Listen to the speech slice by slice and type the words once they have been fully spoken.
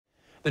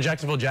The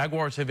Jacksonville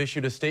Jaguars have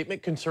issued a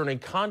statement concerning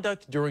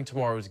conduct during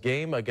tomorrow's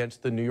game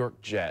against the New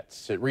York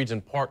Jets. It reads in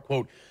part,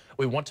 quote,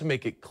 "We want to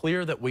make it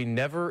clear that we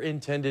never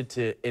intended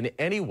to in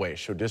any way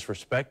show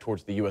disrespect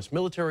towards the U.S.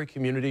 military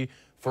community,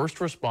 first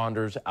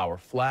responders, our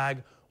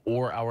flag,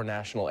 or our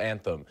national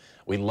anthem.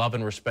 We love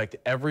and respect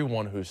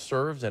everyone who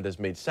serves and has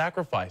made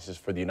sacrifices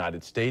for the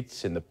United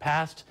States in the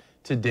past,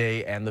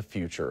 today, and the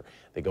future."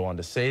 They go on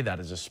to say that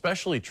is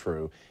especially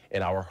true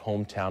in our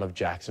hometown of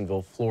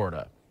Jacksonville,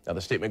 Florida. Now,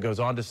 the statement goes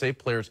on to say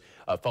players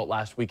felt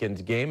last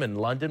weekend's game in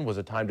London was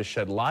a time to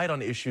shed light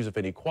on issues of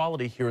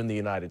inequality here in the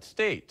United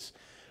States.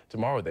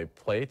 Tomorrow they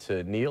plan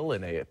to kneel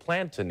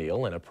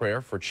in a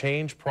prayer for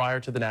change prior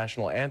to the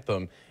national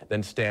anthem,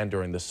 then stand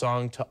during the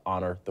song to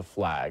honor the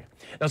flag.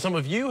 Now, some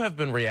of you have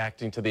been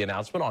reacting to the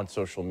announcement on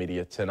social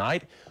media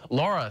tonight.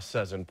 Laura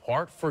says in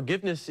part,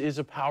 "Forgiveness is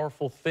a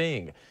powerful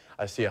thing.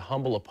 I see a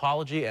humble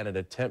apology and an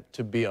attempt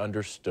to be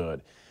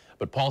understood."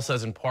 But Paul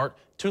says in part,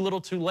 "Too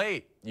little too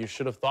late. You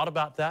should have thought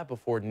about that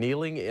before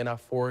kneeling in a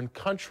foreign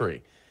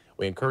country."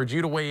 We encourage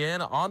you to weigh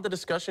in on the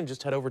discussion.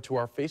 Just head over to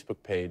our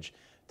Facebook page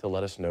to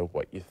let us know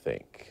what you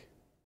think.